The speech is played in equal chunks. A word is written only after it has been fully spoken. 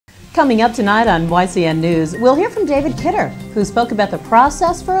Coming up tonight on YCN News, we'll hear from David Kidder, who spoke about the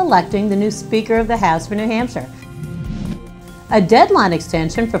process for electing the new Speaker of the House for New Hampshire, a deadline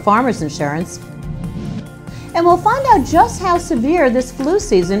extension for farmers insurance, and we'll find out just how severe this flu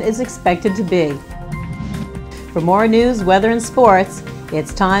season is expected to be. For more news, weather, and sports,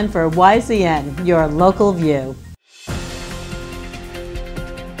 it's time for YCN, your local view.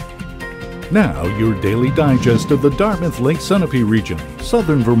 Now, your daily digest of the Dartmouth Lake Sunapee region,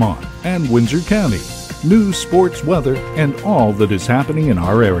 southern Vermont, and Windsor County. News, sports, weather, and all that is happening in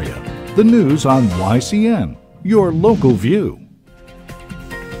our area. The news on YCN, your local view.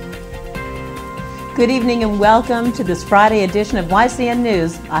 Good evening and welcome to this Friday edition of YCN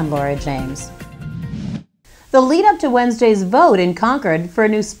News. I'm Laura James. The lead up to Wednesday's vote in Concord for a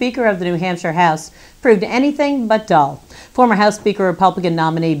new Speaker of the New Hampshire House proved anything but dull. Former House Speaker Republican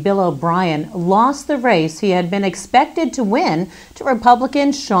nominee Bill O'Brien lost the race he had been expected to win to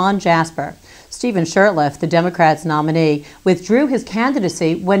Republican Sean Jasper. Stephen Shurtleff, the Democrats' nominee, withdrew his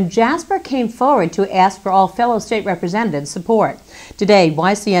candidacy when Jasper came forward to ask for all fellow state representatives' support. Today,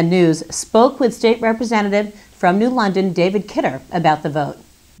 YCN News spoke with State Representative from New London, David Kidder, about the vote.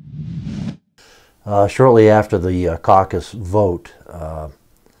 Shortly after the caucus vote, there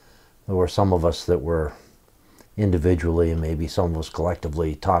were some of us that were individually and maybe some of us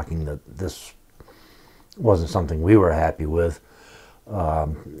collectively talking that this wasn't something we were happy with.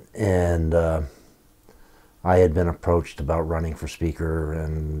 And I had been approached about running for Speaker,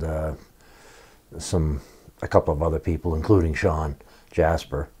 and a couple of other people, including Sean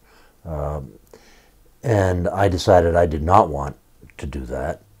Jasper. And I decided I did not want to do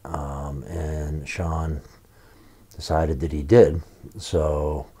that. And Sean decided that he did.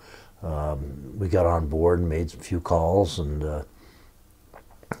 So we got on board and made a few calls and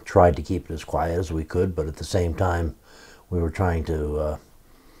tried to keep it as quiet as we could, but at the same time we were trying to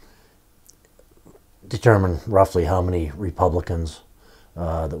determine roughly how many Republicans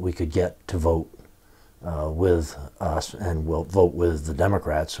that we could get to vote with us, and we'll vote with the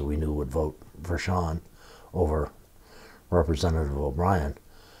Democrats, who we knew would vote for Sean over Representative O'Brien.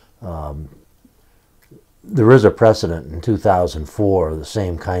 There is a precedent. In 2004, the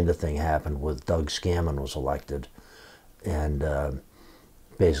same kind of thing happened with Doug Scammon was elected, and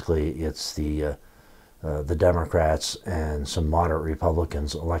basically it's the Democrats and some moderate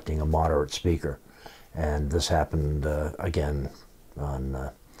Republicans electing a moderate speaker, and this happened again on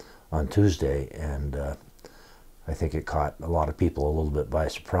Tuesday, and I think it caught a lot of people a little bit by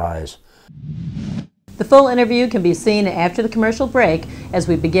surprise. The full interview can be seen after the commercial break as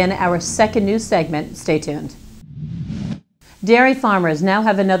we begin our second news segment. Stay tuned. Dairy farmers now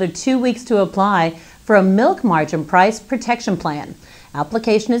have another 2 weeks to apply for a milk margin price protection plan.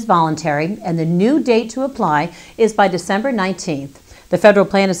 Application is voluntary, and the new date to apply is by December 19th. The federal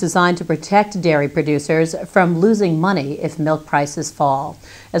plan is designed to protect dairy producers from losing money if milk prices fall.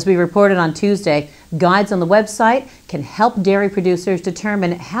 As we reported on Tuesday, guides on the website can help dairy producers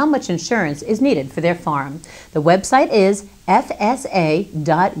determine how much insurance is needed for their farm. The website is fsa.usda.gov.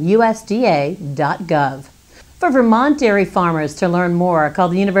 For Vermont dairy farmers to learn more, call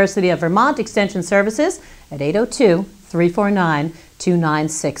the University of Vermont Extension Services at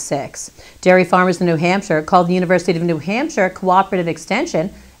 802-349-2966. Dairy farmers in New Hampshire call the University of New Hampshire Cooperative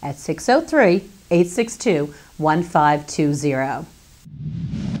Extension at 603-862-1520.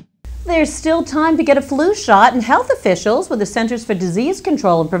 There's still time to get a flu shot, and health officials with the Centers for Disease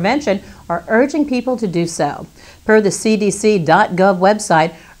Control and Prevention are urging people to do so. Per the CDC.gov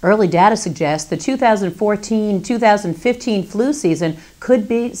website, early data suggests the 2014-2015 flu season could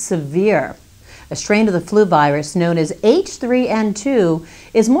be severe. A strain of the flu virus known as H3N2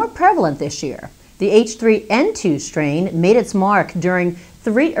 is more prevalent this year. The H3N2 strain made its mark during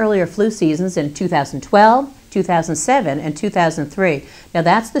 3 earlier flu seasons in 2012, 2007, and 2003. Now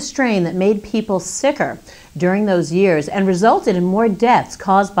that's the strain that made people sicker during those years and resulted in more deaths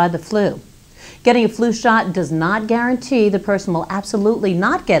caused by the flu. Getting a flu shot does not guarantee the person will absolutely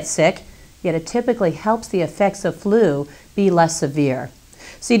not get sick, yet it typically helps the effects of flu be less severe.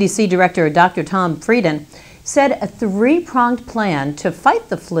 CDC Director Dr. Tom Frieden said a 3-pronged plan to fight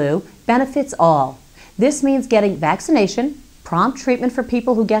the flu benefits all. This means getting vaccination, prompt treatment for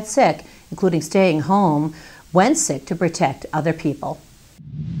people who get sick, including staying home when sick to protect other people.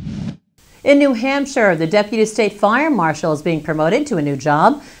 In New Hampshire, the Deputy State Fire Marshal is being promoted to a new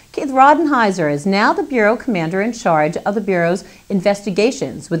job. Keith Rodenheiser is now the Bureau Commander in charge of the Bureau's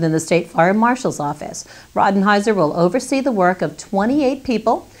investigations within the State Fire Marshal's Office. Rodenheiser will oversee the work of 28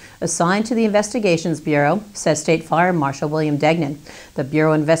 people assigned to the Investigations Bureau, says State Fire Marshal William Degnan. The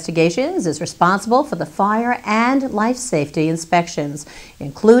Bureau of Investigations is responsible for the fire and life safety inspections,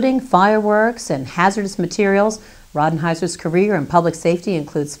 including fireworks and hazardous materials. Rodenheiser's career in public safety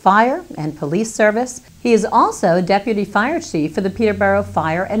includes fire and police service. He is also Deputy Fire Chief for the Peterborough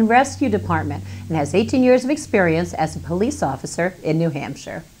Fire and Rescue Department and has 18 years of experience as a police officer in New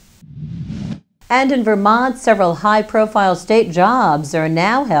Hampshire. And in Vermont, several high-profile state jobs are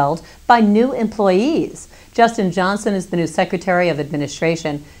now held by new employees. Justin Johnson is the new Secretary of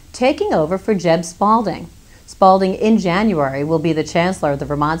Administration, taking over for Jeb Spalding. Spalding in January will be the Chancellor of the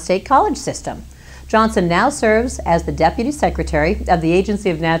Vermont State College System. Johnson now serves as the Deputy Secretary of the Agency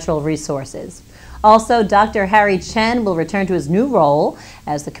of Natural Resources. Also, Dr. Harry Chen will return to his new role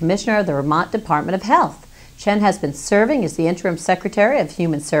as the Commissioner of the Vermont Department of Health. Chen has been serving as the Interim Secretary of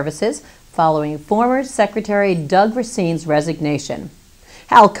Human Services following former Secretary Doug Racine's resignation.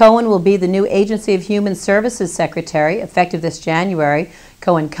 Hal Cohen will be the new Agency of Human Services Secretary effective this January.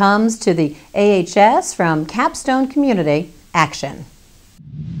 Cohen comes to the AHS from Capstone Community Action.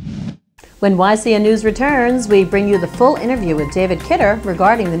 When YCN News returns, we bring you the full interview with David Kidder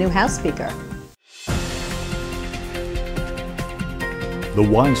regarding the new House Speaker. The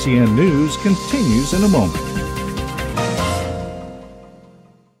YCN News continues in a moment.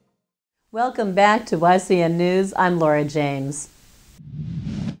 Welcome back to YCN News. I'm Laura James.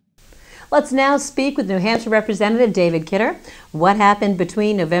 Let's now speak with New Hampshire Representative David Kidder. What happened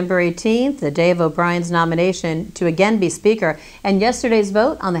between November 18th, the day of O'Brien's nomination, to again be Speaker, and yesterday's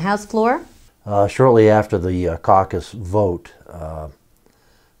vote on the House floor? Shortly after the caucus vote, there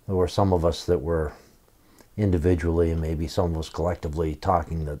were some of us that were individually and maybe some of us collectively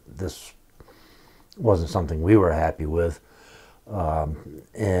talking that this wasn't something we were happy with.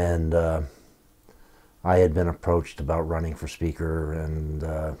 And I had been approached about running for Speaker, and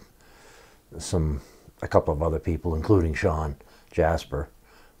a couple of other people, including Sean Jasper.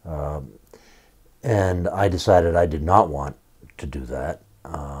 And I decided I did not want to do that.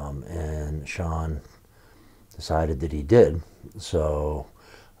 And Sean decided that he did. So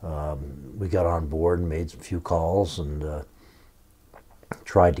we got on board and made a few calls and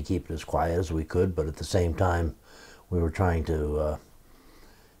tried to keep it as quiet as we could, but at the same time we were trying to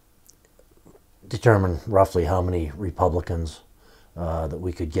determine roughly how many Republicans that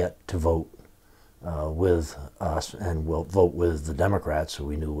we could get to vote with us, and we'll vote with the Democrats, who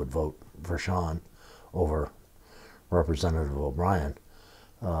we knew would vote for Sean over Representative O'Brien.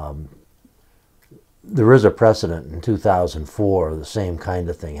 There is a precedent. In 2004, the same kind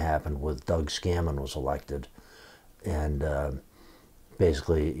of thing happened with Doug Scammon was elected, and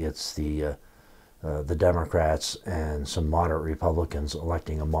basically it's the Democrats and some moderate Republicans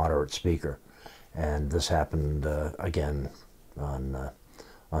electing a moderate speaker, and this happened again on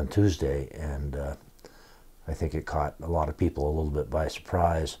Tuesday, and I think it caught a lot of people a little bit by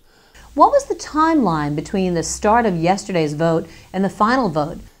surprise. What was the timeline between the start of yesterday's vote and the final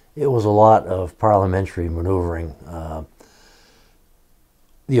vote? It was a lot of parliamentary maneuvering.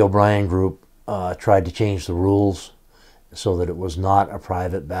 The O'Brien group tried to change the rules so that it was not a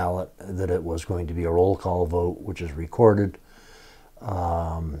private ballot, that it was going to be a roll call vote, which is recorded.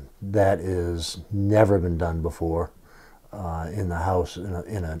 That has never been done before in the House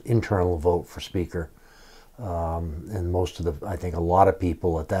in an internal vote for Speaker. And I think a lot of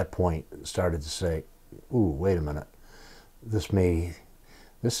people at that point started to say, ooh, wait a minute, this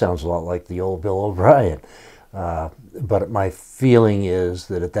sounds a lot like the old Bill O'Brien. But my feeling is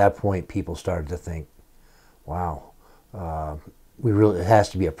that at that point people started to think, wow, it has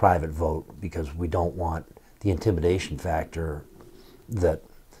to be a private vote, because we don't want the intimidation factor that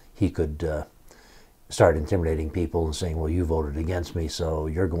he could start intimidating people and saying, well, you voted against me, so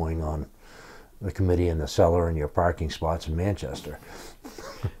you're going on the committee in the cellar in your parking spots in Manchester,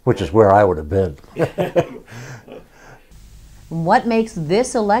 which is where I would have been. What makes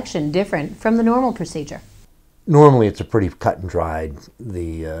this election different from the normal procedure? Normally it's a pretty cut and dried.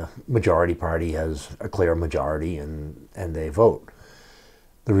 The majority party has a clear majority and they vote.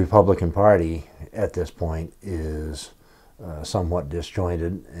 The Republican Party at this point is somewhat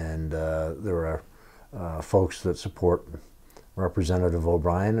disjointed, and there are folks that support Representative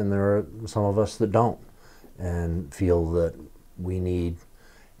O'Brien, and there are some of us that don't, and feel that we need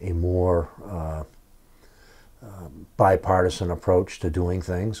a more bipartisan approach to doing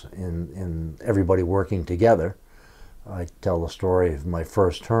things, in everybody working together. I tell the story of my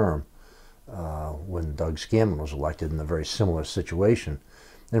first term when Doug Scammon was elected in a very similar situation.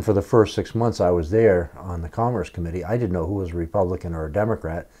 And for the first 6 months I was there on the Commerce Committee, I didn't know who was a Republican or a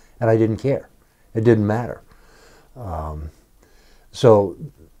Democrat, and I didn't care. It didn't matter. So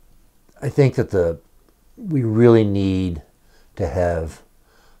I think that we really needed to have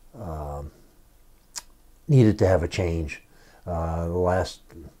a change. The last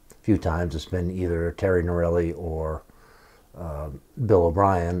few times it's been either Terry Norelli or Bill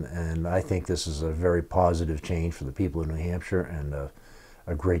O'Brien, and I think this is a very positive change for the people of New Hampshire and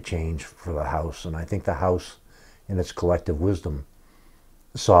a great change for the House. And I think the House, in its collective wisdom,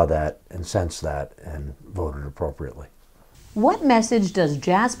 saw that and sensed that and voted appropriately. What message does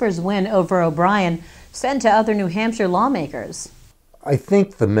Jasper's win over O'Brien send to other New Hampshire lawmakers? I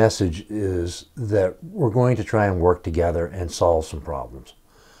think the message is that we're going to try and work together and solve some problems.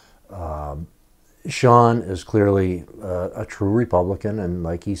 Sean is clearly a true Republican, and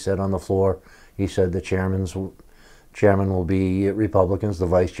like he said on the floor, he said the chairman will be Republicans, the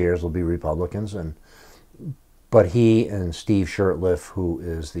vice chairs will be Republicans, but he and Steve Shurtleff, who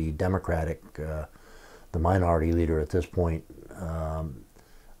is the Democratic, the minority leader at this point,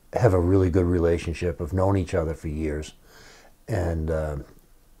 have a really good relationship, have known each other for years, and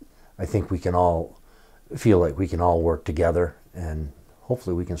I think we can all feel like we can all work together, and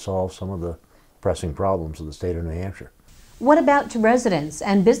hopefully we can solve some of the pressing problems of the state of New Hampshire. What about to residents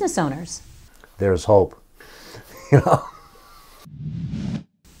and business owners? There's hope, you know.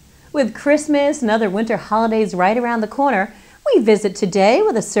 With Christmas and other winter holidays right around the corner, we visit today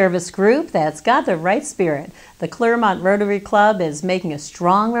with a service group that's got the right spirit. The Claremont Rotary Club is making a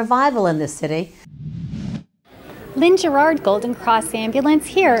strong revival in this city. Lynn Gerard, Golden Cross Ambulance,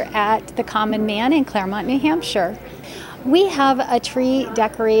 here at the Common Man in Claremont, New Hampshire. We have a tree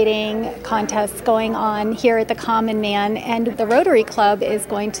decorating contest going on here at the Common Man, and the Rotary Club is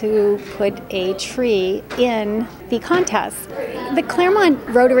going to put a tree in the contest. The Claremont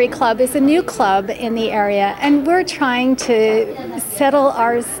Rotary Club is a new club in the area, and we're trying to settle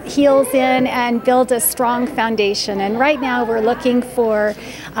our heels in and build a strong foundation. And right now we're looking for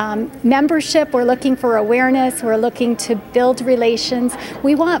membership, we're looking for awareness, we're looking to build relations.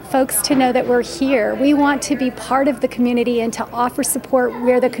 We want folks to know that we're here. We want to be part of the community and to offer support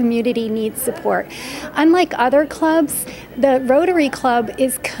where the community needs support. Unlike other clubs, the Rotary Club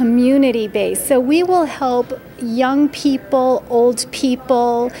is community-based, so we will help young people, old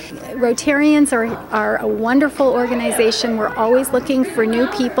people. Rotarians are a wonderful organization. We're always looking for new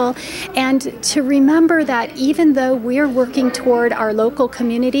people, and to remember that even though we're working toward our local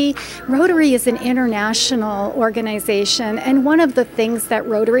community, Rotary is an international organization, and one of the things that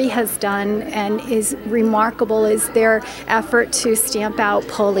Rotary has done and is remarkable is their effort to stamp out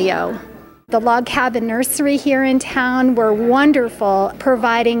polio. The Log Cabin Nursery here in town were wonderful,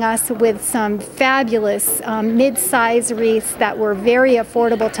 providing us with some fabulous mid-size wreaths that were very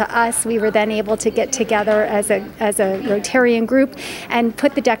affordable to us. We were then able to get together as a Rotarian group and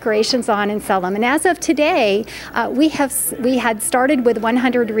put the decorations on and sell them. And as of today, we had started with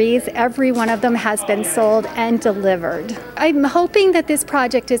 100 wreaths. Every one of them has been sold and delivered. I'm hoping that this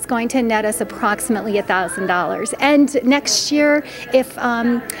project is going to net us approximately $1,000. And next year, if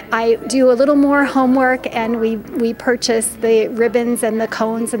I do a little more homework and we purchase the ribbons and the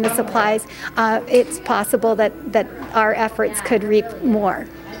cones and the supplies, it's possible that our efforts could reap more.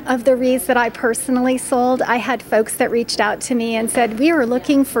 Of the wreaths that I personally sold, I had folks that reached out to me and said, we are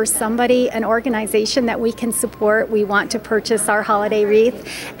looking for somebody, an organization that we can support. We want to purchase our holiday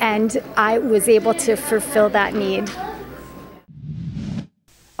wreath, and I was able to fulfill that need.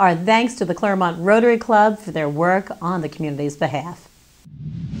 Our thanks to the Claremont Rotary Club for their work on the community's behalf.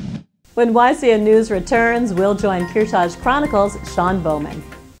 When YCN News returns, we'll join Kearsarge Chronicles' Sean Bowman.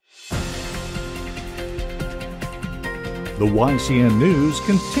 The YCN News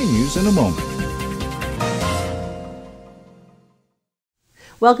continues in a moment.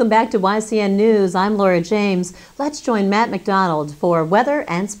 Welcome back to YCN News. I'm Laura James. Let's join Matt McDonald for weather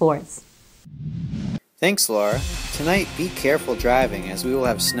and sports. Thanks, Laura. Tonight, be careful driving as we will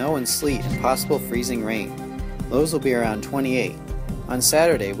have snow and sleet and possible freezing rain. Lows will be around 28. On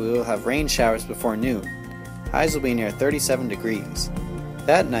Saturday, we will have rain showers before noon. Highs will be near 37 degrees.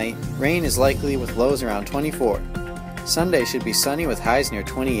 That night, rain is likely with lows around 24. Sunday should be sunny with highs near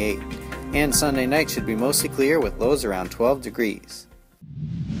 28. And Sunday night should be mostly clear with lows around 12 degrees.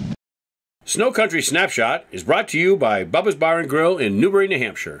 Snow Country Snapshot is brought to you by Bubba's Bar and Grill in Newbury, New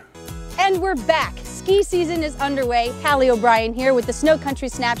Hampshire. And we're back. Ski season is underway. Hallie O'Brien here with the Snow Country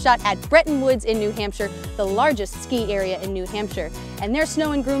Snapshot at Bretton Woods in New Hampshire, the largest ski area in New Hampshire. And their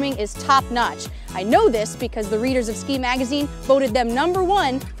snow and grooming is top notch. I know this because the readers of Ski Magazine voted them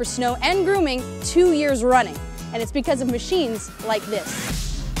 #1 for snow and grooming 2 years running. And it's because of machines like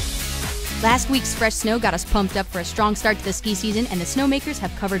this. Last week's fresh snow got us pumped up for a strong start to the ski season, and the snowmakers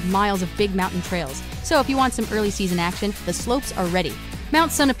have covered miles of big mountain trails. So if you want some early season action, the slopes are ready. Mount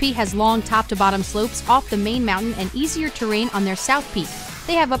Sunapee has long top-to-bottom slopes off the main mountain and easier terrain on their south peak.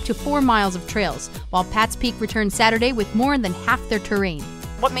 They have up to 4 miles of trails, while Pat's Peak returns Saturday with more than half their terrain.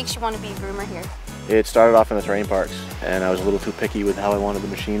 What makes you want to be a groomer here? It started off in the terrain parks, and I was a little too picky with how I wanted the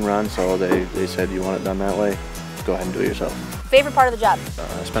machine run, so they said, you want it done that way? Go ahead and do it yourself. Favorite part of the job?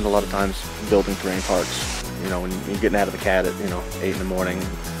 I spend a lot of times building terrain parks. You know, when you're getting out of the CAD at 8 in the morning,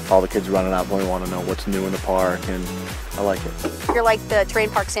 all the kids running out, boy, want to know what's new in the park, and I like it. You're like the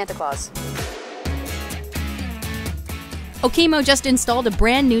terrain park Santa Claus. Okemo just installed a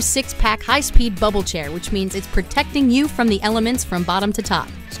brand new 6-pack high-speed bubble chair, which means it's protecting you from the elements from bottom to top.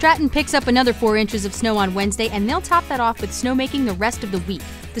 Stratton picks up another 4 inches of snow on Wednesday, and they'll top that off with snowmaking the rest of the week.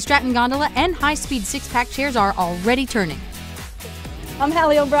 The Stratton gondola and high-speed 6-pack chairs are already turning. I'm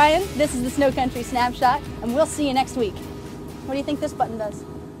Hallie O'Brien. This is the Snow Country Snapshot, and we'll see you next week. What do you think this button does?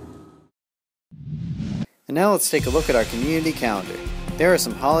 And now let's take a look at our community calendar. There are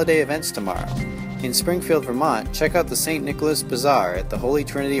some holiday events tomorrow. In Springfield, Vermont, check out the St. Nicholas Bazaar at the Holy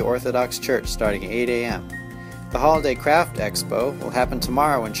Trinity Orthodox Church starting at 8 a.m. The Holiday Craft Expo will happen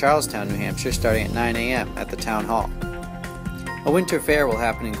tomorrow in Charlestown, New Hampshire starting at 9 a.m. at the Town Hall. A winter fair will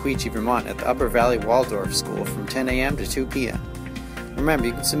happen in Quechee, Vermont at the Upper Valley Waldorf School from 10 a.m. to 2 p.m. Remember,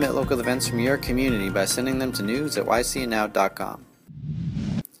 you can submit local events from your community by sending them to news@ycnnow.com.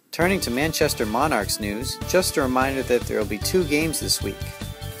 Turning to Manchester Monarchs news, just a reminder that there will be 2 games this week.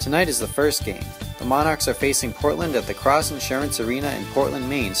 Tonight is the first game. The Monarchs are facing Portland at the Cross Insurance Arena in Portland,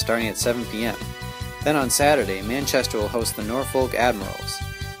 Maine starting at 7 p.m. Then on Saturday, Manchester will host the Norfolk Admirals.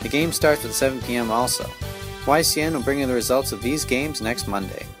 The game starts at 7 p.m. also. YCN will bring you the results of these games next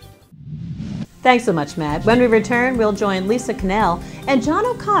Monday. Thanks so much, Matt. When we return, we'll join Lisa Cannell and John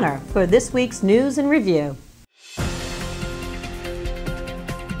O'Connor for this week's News and Review.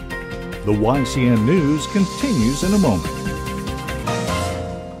 The YCN News continues in a moment.